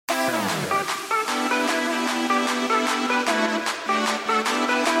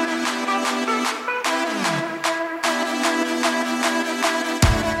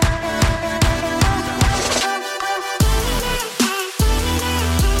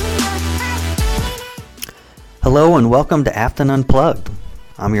Hello and welcome to Affton Unplugged.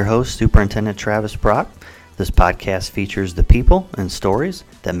 I'm your host, Superintendent Travis Brock. This podcast features the people and stories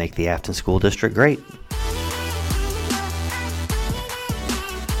that make the Affton School District great.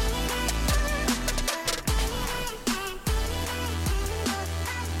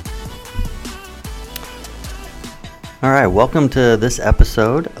 All right, welcome to this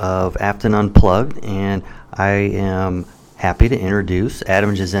episode of Affton Unplugged, and I am happy to introduce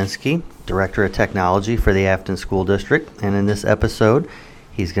Adam Jasinski, Director of Technology for the Affton School District. And in this episode,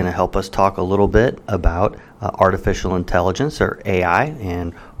 he's going to help us talk a little bit about artificial intelligence, or AI,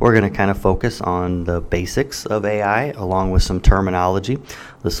 and we're going to kind of focus on the basics of AI along with some terminology.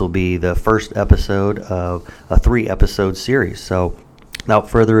 This will be the first episode of a 3-episode series. So without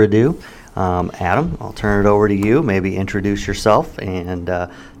further ado, Adam, I'll turn it over to you. Maybe introduce yourself and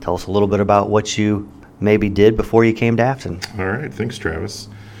tell us a little bit about what you maybe did before you came to Affton. All right, thanks, Travis.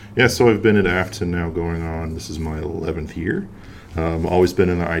 Yeah, so I've been at Affton now going on, this is my 11th year. Always been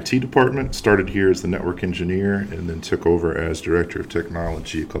in the IT department, started here as the network engineer, and then took over as Director of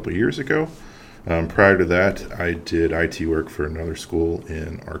Technology a couple years ago. Prior to that, I did IT work for another school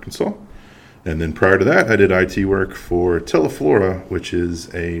in Arkansas. And then prior to that, I did IT work for Teleflora, which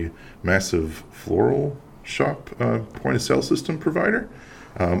is a massive floral shop point-of-sale system provider,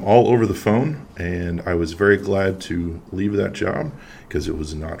 all over the phone. And I was very glad to leave that job because it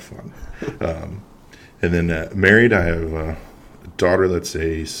was not fun. And then married, I have a daughter that's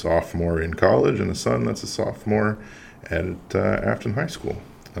a sophomore in college and a son that's a sophomore at Affton High School.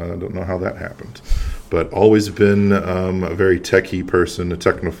 I don't know how that happened, but always been a very techie person, a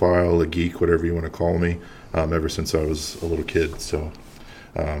technophile, a geek, whatever you want to call me, ever since I was a little kid. So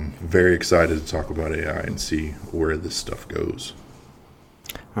very excited to talk about AI and see where this stuff goes.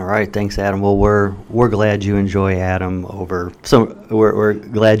 All right, thanks, Adam. Well, we're glad you enjoy Adam over some. We're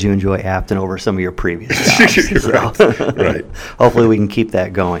glad you enjoy Affton over some of your previous jobs. Right. Hopefully, we can keep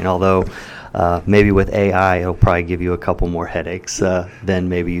that going. Although, maybe with AI, it'll probably give you a couple more headaches than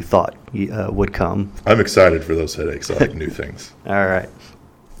maybe you thought would come. I'm excited for those headaches. I like new things. All right.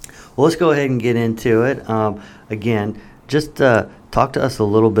 Well, let's go ahead and get into it. Again, just talk to us a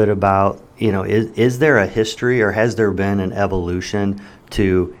little bit about, is there a history or has there been an evolution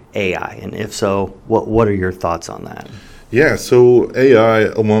to AI? And if so, what are your thoughts on that? Yeah, so AI,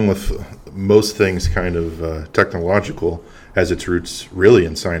 along with most things kind of technological, has its roots really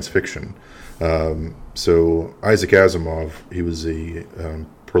in science fiction. So Isaac Asimov, he was a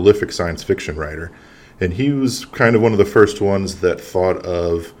prolific science fiction writer, and he was kind of one of the first ones that thought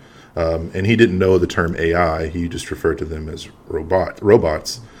of, and he didn't know the term AI, he just referred to them as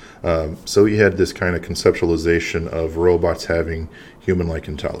robots. So he had this kind of conceptualization of robots having human-like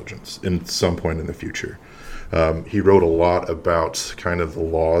intelligence in some point in the future. He wrote a lot about kind of the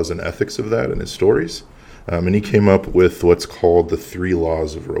laws and ethics of that in his stories. And he came up with what's called the 3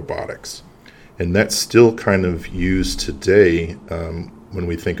 laws of robotics. And that's still kind of used today when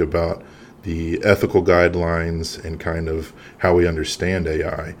we think about the ethical guidelines and kind of how we understand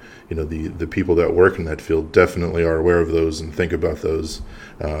AI. The people that work in that field definitely are aware of those and think about those.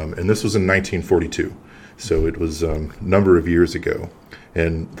 And this was in 1942. So it was a number of years ago.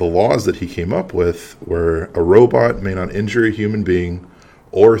 And the laws that he came up with were a robot may not injure a human being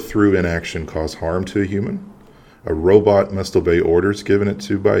or through inaction cause harm to a human. A robot must obey orders given it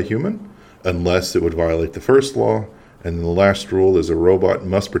to by a human unless it would violate the first law. And then the last rule is a robot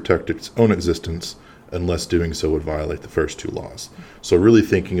must protect its own existence unless doing so would violate the first 2 laws. So really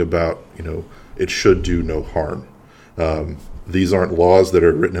thinking about, it should do no harm. These aren't laws that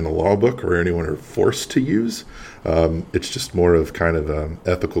are written in a law book or anyone are forced to use. It's just more of kind of an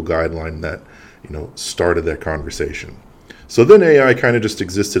ethical guideline that, started that conversation. So then AI kind of just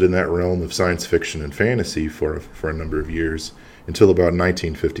existed in that realm of science fiction and fantasy for a number of years until about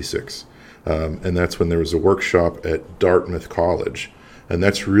 1956. And that's when there was a workshop at Dartmouth College. And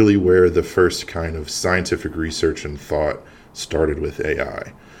that's really where the first kind of scientific research and thought started with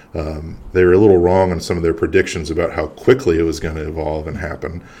AI. They were a little wrong on some of their predictions about how quickly it was going to evolve and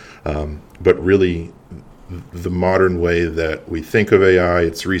happen. But really, the modern way that we think of AI,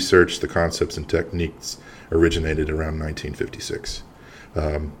 its research, the concepts and techniques originated around 1956.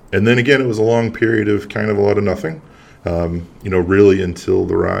 And then again, it was a long period of kind of a lot of nothing, really until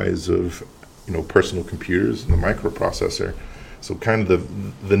the rise of, personal computers and the microprocessor. So kind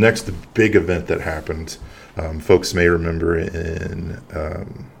of the next big event that happened, folks may remember in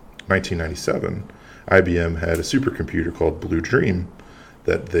 1997, IBM had a supercomputer called Blue Dream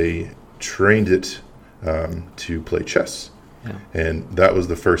that they trained it to play chess. Yeah. And that was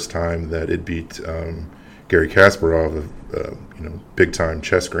the first time that it beat Garry Kasparov, big-time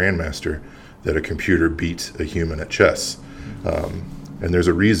chess grandmaster, that a computer beat a human at chess. And there's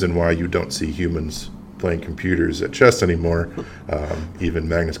a reason why you don't see humans playing computers at chess anymore. Even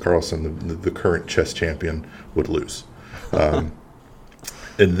Magnus Carlsen, the current chess champion, would lose. And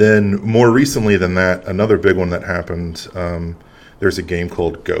then more recently than that, another big one that happened, there's a game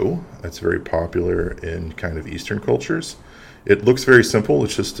called Go that's very popular in kind of Eastern cultures. It looks very simple.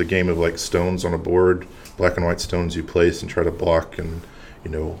 It's just a game of like stones on a board, black and white stones you place and try to block and,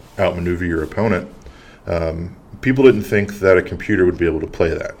 outmaneuver your opponent. People didn't think that a computer would be able to play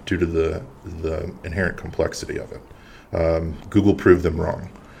that due to the inherent complexity of it. Google proved them wrong.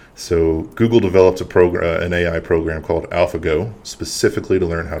 So Google developed an AI program called AlphaGo specifically to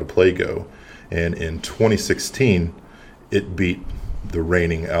learn how to play Go. And in 2016, it beat the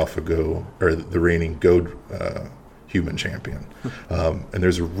reigning AlphaGo, or the reigning Go human champion. And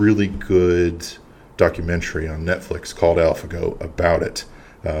there's a really good documentary on Netflix called AlphaGo about it.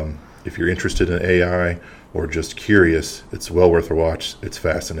 If you're interested in AI or just curious, it's well worth a watch. It's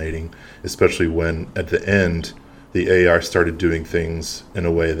fascinating, especially when at the end, the AI started doing things in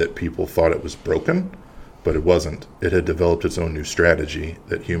a way that people thought it was broken, but it wasn't. It had developed its own new strategy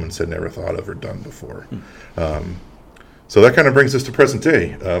that humans had never thought of or done before. So that kind of brings us to present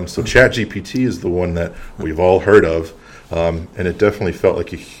day. So ChatGPT is the one that we've all heard of, and it definitely felt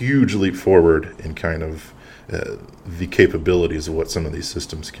like a huge leap forward in kind of the capabilities of what some of these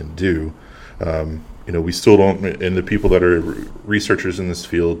systems can do. We still don't, and the people that are researchers in this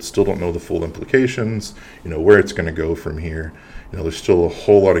field still don't know the full implications, where it's going to go from here. There's still a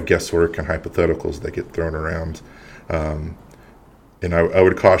whole lot of guesswork and hypotheticals that get thrown around. And I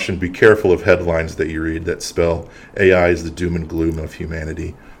would caution, be careful of headlines that you read that spell AI is the doom and gloom of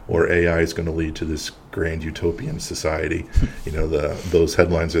humanity, or AI is going to lead to this grand utopian society. Those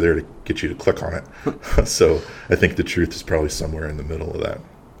headlines are there to get you to click on it. So I think the truth is probably somewhere in the middle of that.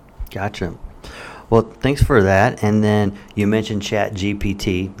 Gotcha. Well, thanks for that. And then you mentioned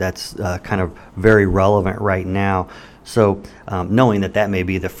ChatGPT. That's kind of very relevant right now. So knowing that may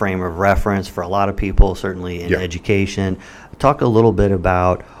be the frame of reference for a lot of people, certainly in education, talk a little bit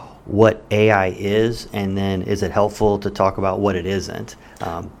about what AI is, and then is it helpful to talk about what it isn't?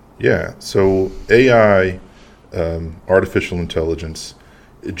 So AI, artificial intelligence,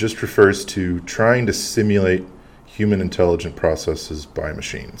 it just refers to trying to simulate human intelligent processes by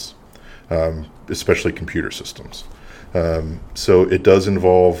machines. Especially computer systems. So it does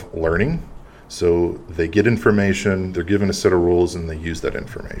involve learning. So they get information, they're given a set of rules, and they use that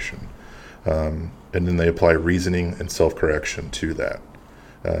information. And then they apply reasoning and self-correction to that.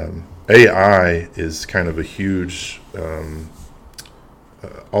 AI is kind of a huge,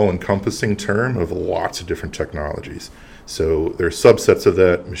 all-encompassing term of lots of different technologies. So there are subsets of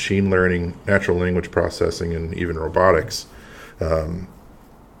that: machine learning, natural language processing, and even robotics.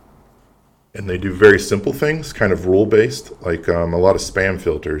 And they do very simple things, kind of rule-based, like a lot of spam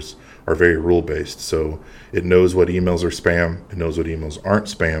filters are very rule-based. So it knows what emails are spam, it knows what emails aren't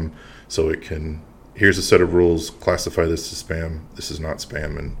spam, so it can, here's a set of rules, classify this as spam, this is not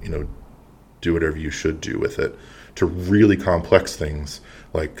spam, and do whatever you should do with it, to really complex things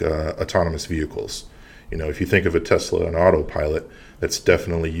like autonomous vehicles. If you think of a Tesla and autopilot, that's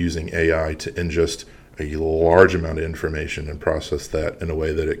definitely using AI to ingest a large amount of information and process that in a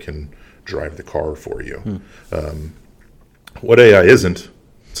way that it can drive the car for you. What AI isn't,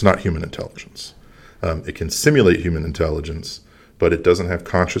 it's not human intelligence. It can simulate human intelligence, but it doesn't have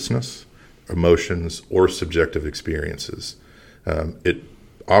consciousness, emotions, or subjective experiences. It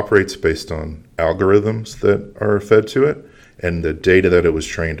operates based on algorithms that are fed to it and the data that it was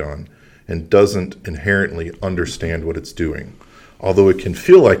trained on, and doesn't inherently understand what it's doing. Although it can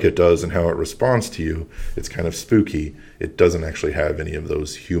feel like it does and how it responds to you, it's kind of spooky. It doesn't actually have any of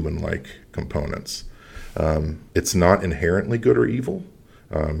those human-like components. It's not inherently good or evil.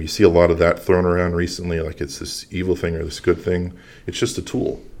 You see a lot of that thrown around recently, like it's this evil thing or this good thing. It's just a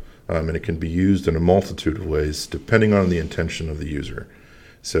tool, and it can be used in a multitude of ways depending on the intention of the user.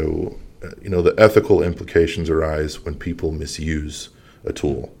 So, the ethical implications arise when people misuse a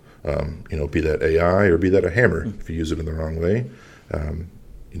tool. Be that AI or be that a hammer. If you use it in the wrong way,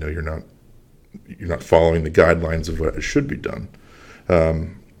 you're not following the guidelines of what should be done.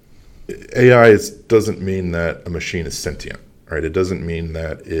 AI doesn't mean that a machine is sentient, right? It doesn't mean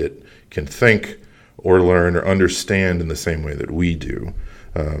that it can think or learn or understand in the same way that we do.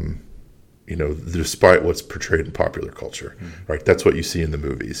 Despite what's portrayed in popular culture, right? That's what you see in the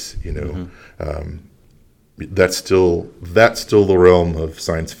movies. That's still the realm of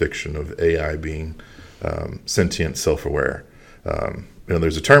science fiction, of AI being sentient, self-aware.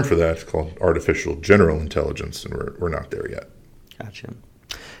 There's a term for that. It's called artificial general intelligence, and we're not there yet. Gotcha.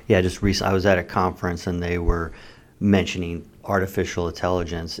 Yeah, just recently I was at a conference and they were mentioning artificial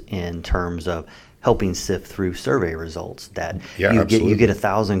intelligence in terms of helping sift through survey results. That Yeah, you get absolutely.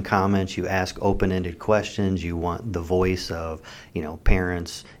 1,000 comments, you ask open-ended questions, you want the voice of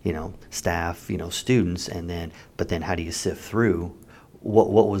parents, staff, students, but then how do you sift through what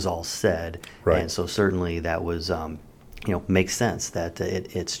was all said? Right. And so certainly that was makes sense that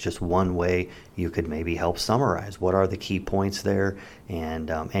it's just one way you could maybe help summarize what are the key points there,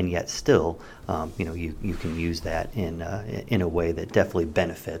 and yet still, you can use that in a way that definitely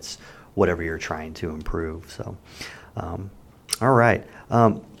benefits whatever you're trying to improve. So, all right,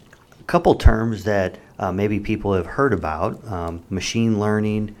 a couple terms that maybe people have heard about: machine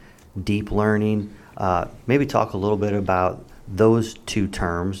learning, deep learning. Maybe talk a little bit about those two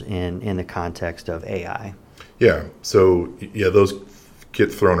terms in the context of AI. Yeah. So yeah, those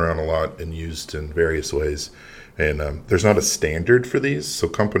get thrown around a lot and used in various ways. And there's not a standard for these, so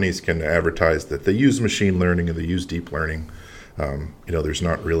companies can advertise that they use machine learning and they use deep learning. There's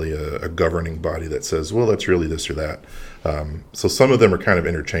not really a governing body that says, well, that's really this or that. So some of them are kind of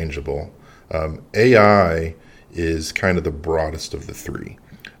interchangeable. AI is kind of the broadest of the three.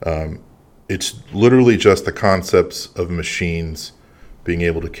 It's literally just the concepts of machines being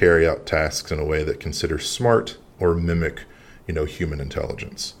able to carry out tasks in a way that considers smart or mimic, human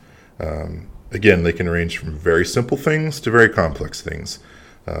intelligence. Again, they can range from very simple things to very complex things.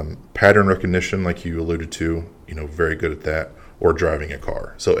 Pattern recognition, like you alluded to, very good at that, or driving a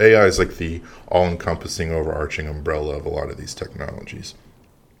car. So AI is like the all-encompassing, overarching umbrella of a lot of these technologies.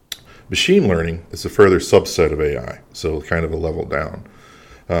 Machine learning is a further subset of AI, so kind of a level down.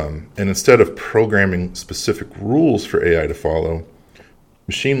 And instead of programming specific rules for AI to follow,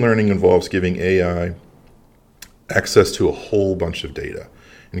 machine learning involves giving AI access to a whole bunch of data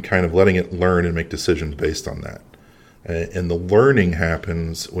and kind of letting it learn and make decisions based on that. And the learning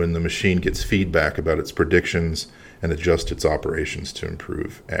happens when the machine gets feedback about its predictions and adjusts its operations to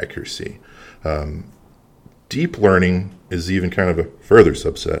improve accuracy. Deep learning is even kind of a further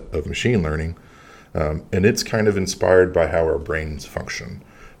subset of machine learning, and it's kind of inspired by how our brains function,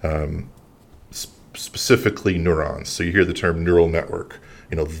 specifically neurons. So you hear the term neural network.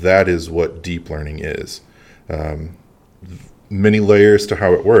 That is what deep learning is. Many layers to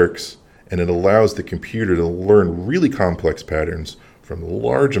how it works, and it allows the computer to learn really complex patterns from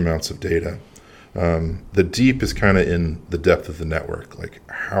large amounts of data. The deep is kind of in the depth of the network, like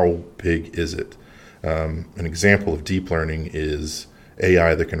how big is it? An example of deep learning is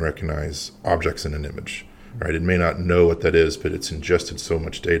AI that can recognize objects in an image. Right? It may not know what that is, but it's ingested so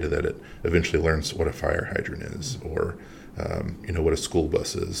much data that it eventually learns what a fire hydrant is, or what a school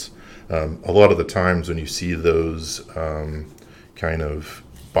bus is. A lot of the times when you see those kind of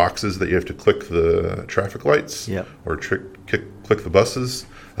boxes that you have to click the traffic lights, Yep. or click the buses,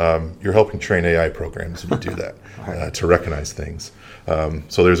 you're helping train AI programs when you do that to recognize things.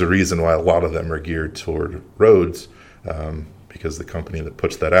 So there's a reason why a lot of them are geared toward roads, because the company that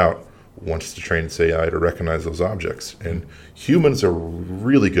puts that out wants to train its AI to recognize those objects. And humans are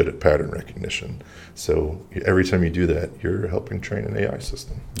really good at pattern recognition. So every time you do that, you're helping train an AI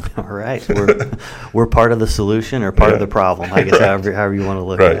system. All right, we're part of the solution or part of the problem, I guess, however you want to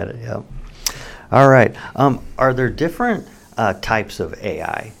look at it. Yeah. All right. Are there different types of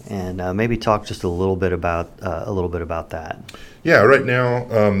AI, and maybe talk just a little bit about that? Yeah. Right now,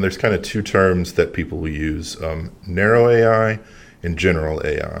 there's kind of two terms that people will use: narrow AI and general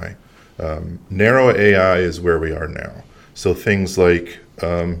AI. Narrow AI is where we are now. So things like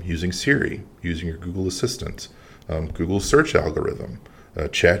using Siri, using your Google Assistant, Google search algorithm,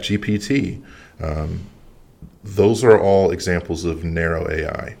 ChatGPT. Those are all examples of narrow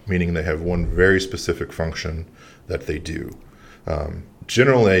AI, meaning they have one very specific function that they do.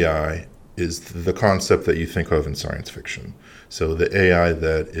 General AI is the concept that you think of in science fiction. So the AI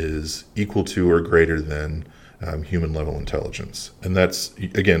that is equal to or greater than human level intelligence. And that's,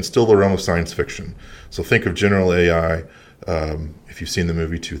 again, still the realm of science fiction. So think of general AI, if you've seen the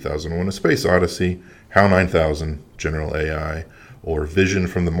movie 2001: A Space Odyssey, HAL 9000, general AI, or Vision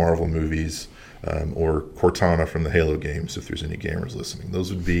from the Marvel movies, or Cortana from the Halo games, if there's any gamers listening.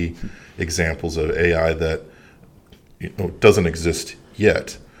 Those would be examples of AI that doesn't exist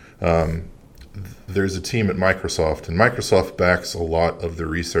yet. There's a team at Microsoft, and Microsoft backs a lot of the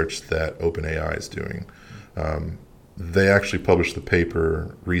research that OpenAI is doing. They actually published the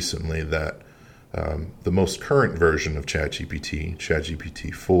paper recently that the most current version of ChatGPT,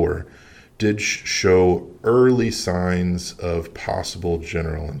 ChatGPT-4, did show early signs of possible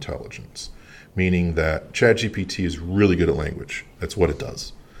general intelligence, meaning that ChatGPT is really good at language. That's what it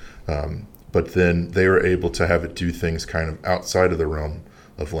does. But then they were able to have it do things kind of outside of the realm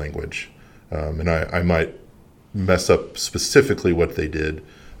of language. And I might mess up specifically what they did,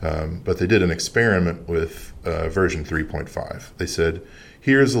 but they did an experiment with version 3.5. They said,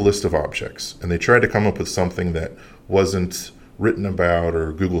 here's a list of objects. And they tried to come up with something that wasn't written about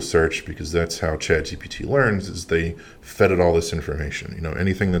or Google search, because that's how ChatGPT learns, is they fed it all this information.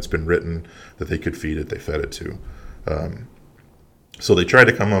 Anything that's been written that they could feed it, they fed it to. So they tried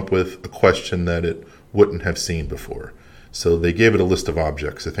to come up with a question that it wouldn't have seen before. So they gave it a list of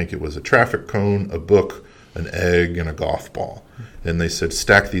objects. I think it was a traffic cone, a book, an egg, and a golf ball. And they said,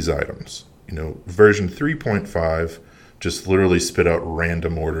 stack these items. Version 3.5 just literally spit out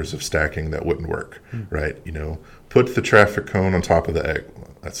random orders of stacking that wouldn't work, right? Put the traffic cone on top of the egg. Well,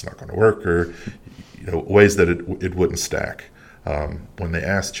 that's not going to work. Or, ways that it wouldn't stack. When they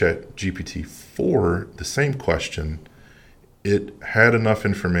asked ChatGPT-4 the same question, it had enough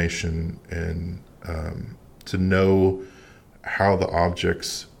information and to know how the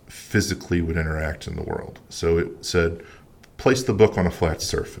objects physically would interact in the world. So it said, place the book on a flat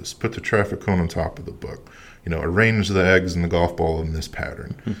surface, put the traffic cone on top of the book, arrange the eggs and the golf ball in this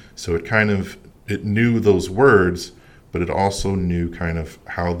pattern. So it knew those words, but it also knew kind of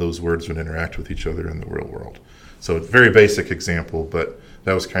how those words would interact with each other in the real world. So it's a very basic example, but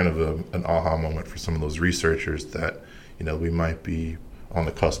that was kind of an aha moment for some of those researchers that, we might be on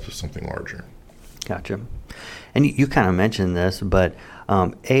the cusp of something larger. Gotcha. And you kind of mentioned this, but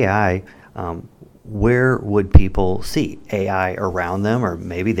AI, where would people see AI around them, or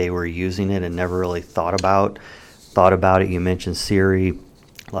maybe they were using it and never really thought about it? You mentioned Siri.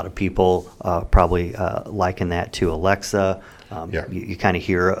 A lot of people probably liken that to Alexa. You kind of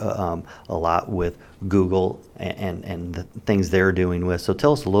hear a lot with Google and the things they're doing with. So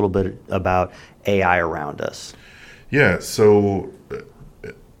tell us a little bit about AI around us. Yeah, so,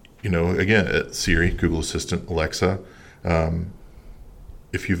 again, Siri, Google Assistant, Alexa.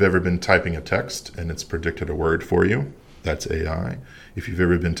 If you've ever been typing a text and it's predicted a word for you, that's AI. If you've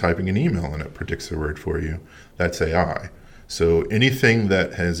ever been typing an email and it predicts a word for you, that's AI. So anything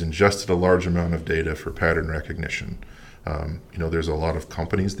that has ingested a large amount of data for pattern recognition, there's a lot of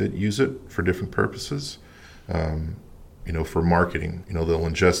companies that use it for different purposes. For marketing, they'll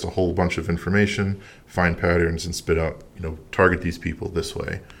ingest a whole bunch of information, find patterns, and spit out, target these people this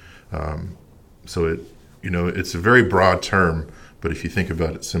way. So it's a very broad term, but if you think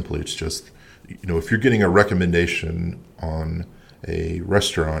about it simply, it's just, if you're getting a recommendation on a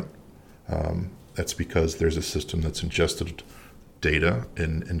restaurant, that's because there's a system that's ingested data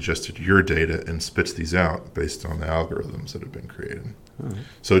and ingested your data and spits these out based on the algorithms that have been created. Right.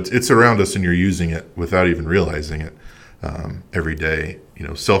 So it's around us, and you're using it without even realizing it every day.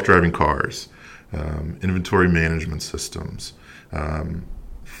 Self-driving cars, inventory management systems.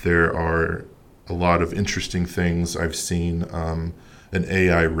 There are a lot of interesting things. I've seen an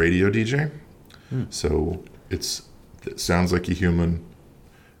AI radio DJ. So it sounds like a human.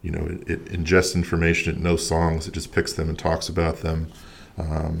 It ingests information, it knows songs, it just picks them and talks about them.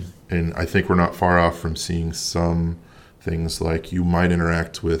 And I think we're not far off from seeing some things like you might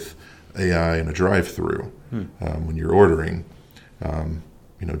interact with AI in a drive-through when you're ordering,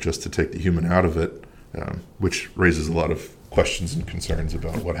 just to take the human out of it, which raises a lot of questions and concerns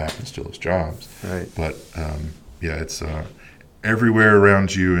about what happens to those jobs. Right. But it's everywhere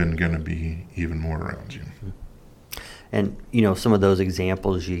around you and going to be even more around you. And, some of those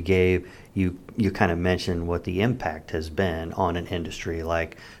examples you gave, you kind of mentioned what the impact has been on an industry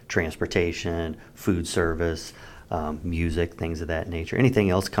like transportation, food service, music, things of that nature. Anything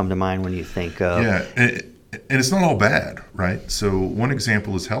else come to mind when you think of? Yeah, and it's not all bad, right? So one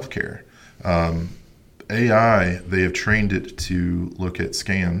example is healthcare. AI, they have trained it to look at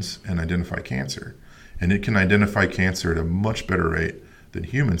scans and identify cancer. And it can identify cancer at a much better rate than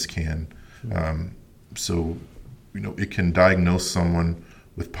humans can. So it can diagnose someone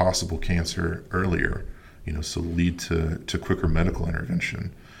with possible cancer earlier, so lead to quicker medical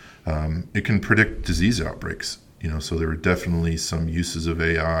intervention. It can predict disease outbreaks, so there were definitely some uses of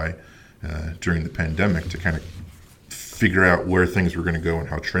AI during the pandemic to kind of figure out where things were going to go and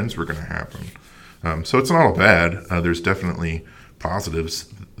how trends were going to happen. So it's not all bad. There's definitely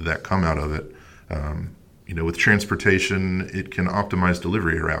positives that come out of it. With transportation, it can optimize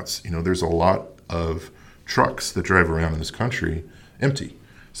delivery routes. There's a lot of trucks that drive around in this country empty.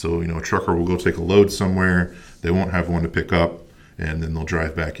 So, a trucker will go take a load somewhere, they won't have one to pick up, and then they'll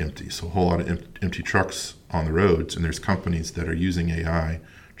drive back empty. So a whole lot of empty trucks on the roads, and there's companies that are using AI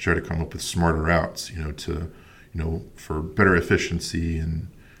to try to come up with smarter routes, for better efficiency and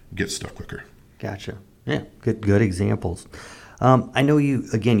get stuff quicker. Gotcha. Yeah, good examples. I know you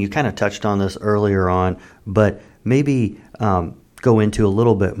kind of touched on this earlier on, but maybe go into a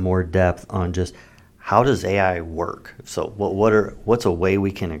little bit more depth on just how does AI work? So what's a way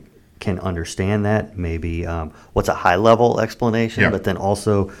we can understand that? Maybe what's a high level explanation, but then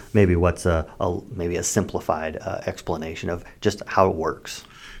also maybe what's maybe a simplified explanation of just how it works.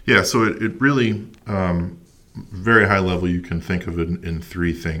 Yeah, so it really, very high level, you can think of it in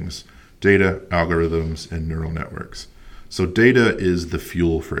three things: data, algorithms, and neural networks. So data is the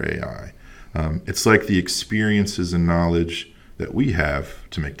fuel for AI. It's like the experiences and knowledge that we have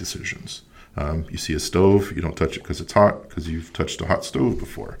to make decisions. You see a stove, you don't touch it because it's hot, because you've touched a hot stove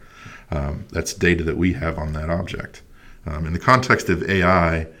before. That's data that we have on that object. In the context of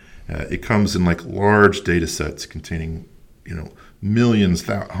AI, it comes in like large data sets containing, millions,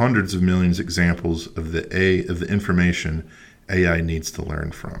 hundreds of millions examples of the information AI needs to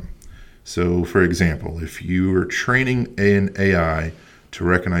learn from. So, for example, if you are training an AI to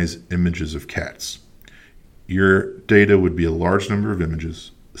recognize images of cats, your data would be a large number of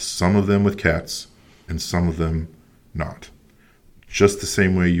images, some of them with cats and some of them not. Just the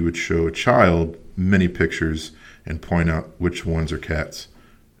same way you would show a child many pictures and point out which ones are cats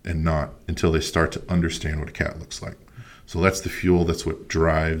and not until they start to understand what a cat looks like. So that's the fuel. That's what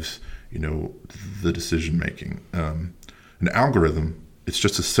drives, the decision making. An algorithm, it's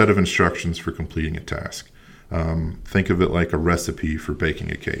just a set of instructions for completing a task. Think of it like a recipe for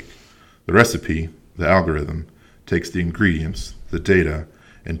baking a cake. The recipe, the algorithm, takes the ingredients, the data,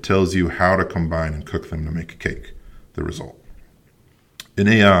 and tells you how to combine and cook them to make a cake, the result. In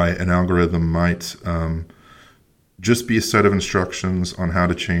AI, an algorithm might just be a set of instructions on how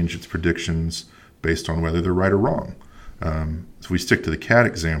to change its predictions based on whether they're right or wrong. If we stick to the cat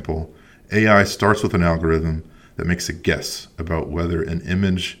example, AI starts with an algorithm that makes a guess about whether an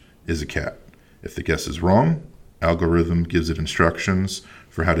image is a cat. If the guess is wrong, algorithm gives it instructions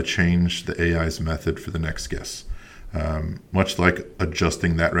for how to change the AI's method for the next guess, much like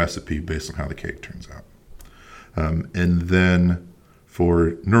adjusting that recipe based on how the cake turns out. And then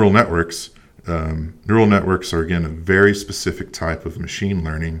for neural networks are, again, a very specific type of machine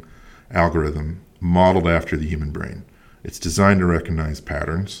learning algorithm modeled after the human brain. It's designed to recognize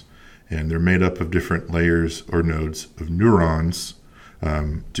patterns, and they're made up of different layers or nodes of neurons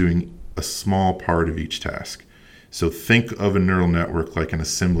doing a small part of each task. So think of a neural network like an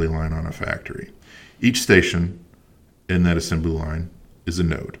assembly line on a factory. Each station in that assembly line is a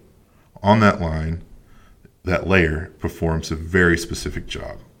node. On that line, that layer performs a very specific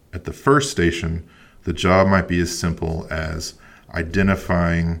job. At the first station, the job might be as simple as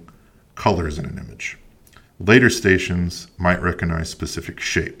identifying colors in an image. Later stations might recognize specific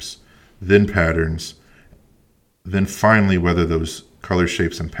shapes, then patterns, then finally whether those color,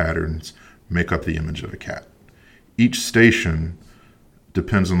 shapes, and patterns make up the image of a cat. Each station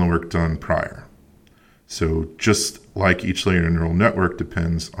depends on the work done prior. So just like each layer in a neural network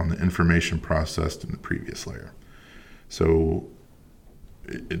depends on the information processed in the previous layer. So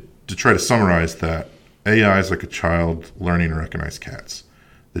to try to summarize that, AI is like a child learning to recognize cats.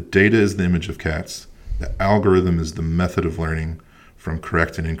 The data is the image of cats. The algorithm is the method of learning from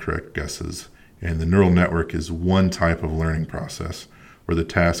correct and incorrect guesses. And the neural network is one type of learning process where the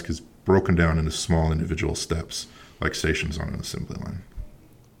task is broken down into small individual steps, like stations on an assembly line.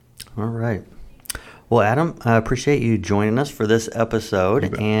 All right. Well, Adam, I appreciate you joining us for this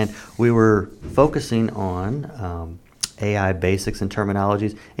episode. And we were focusing on AI basics and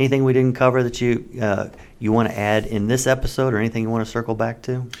terminologies. Anything we didn't cover that you want to add in this episode, or anything you want to circle back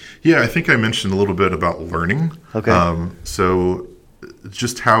to? Yeah, I think I mentioned a little bit about learning. Okay. So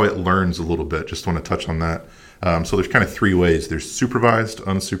just how it learns a little bit. Just want to touch on that. So there's kind of three ways. There's supervised,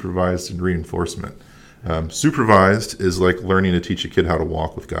 unsupervised, and reinforcement. Supervised is like learning to teach a kid how to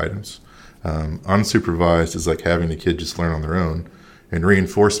walk with guidance. Unsupervised is like having the kid just learn on their own. And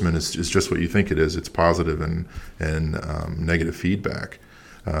reinforcement is just what you think it is. It's positive and negative feedback.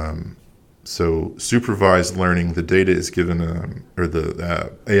 So supervised learning, the data is given,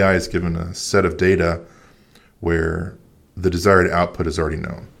 the AI is given a set of data where the desired output is already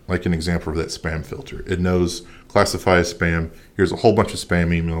known. Like an example of that spam filter. It knows, classify as spam. Here's a whole bunch of spam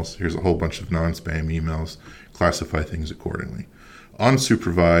emails. Here's a whole bunch of non-spam emails. Classify things accordingly.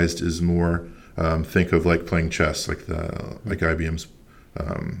 Unsupervised is more, think of like playing chess, like IBM's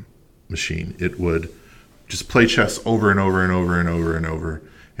machine. It would just play chess over and over and over and over and over.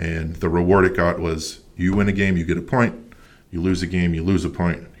 And the reward it got was, you win a game, you get a point. You lose a game, you lose a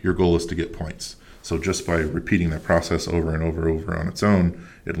point. Your goal is to get points. So just by repeating that process over and over on its own,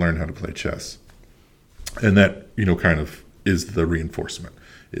 it learned how to play chess. And that, kind of is the reinforcement,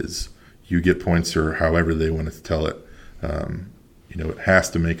 is you get points, or however they want to tell it. It has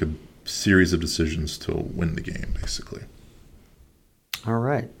to make a series of decisions to win the game, basically. All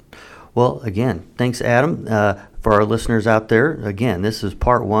right. Well, again, thanks, Adam. For our listeners out there, again, this is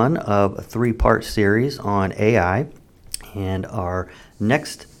part one of a three-part series on AI. And our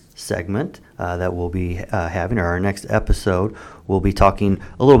next segment that we'll be having, or our next episode, we'll be talking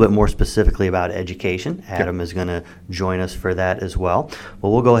a little bit more specifically about education. Adam is going to join us for that as well.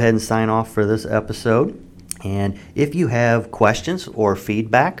 Well, we'll go ahead and sign off for this episode. And if you have questions or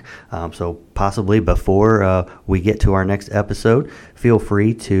feedback, so possibly before we get to our next episode, feel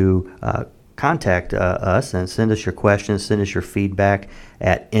free to contact us and send us your questions, send us your feedback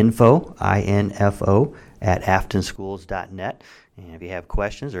at info, I-N-F-O, at aftonschools.net. And if you have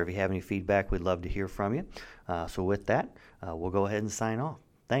questions or if you have any feedback, we'd love to hear from you. So with that, we'll go ahead and sign off.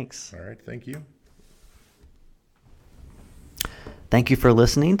 Thanks. All right. Thank you. Thank you for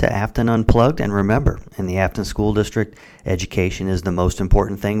listening to Affton Unplugged. And remember, in the Affton School District, education is the most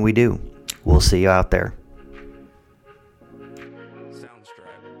important thing we do. We'll see you out there.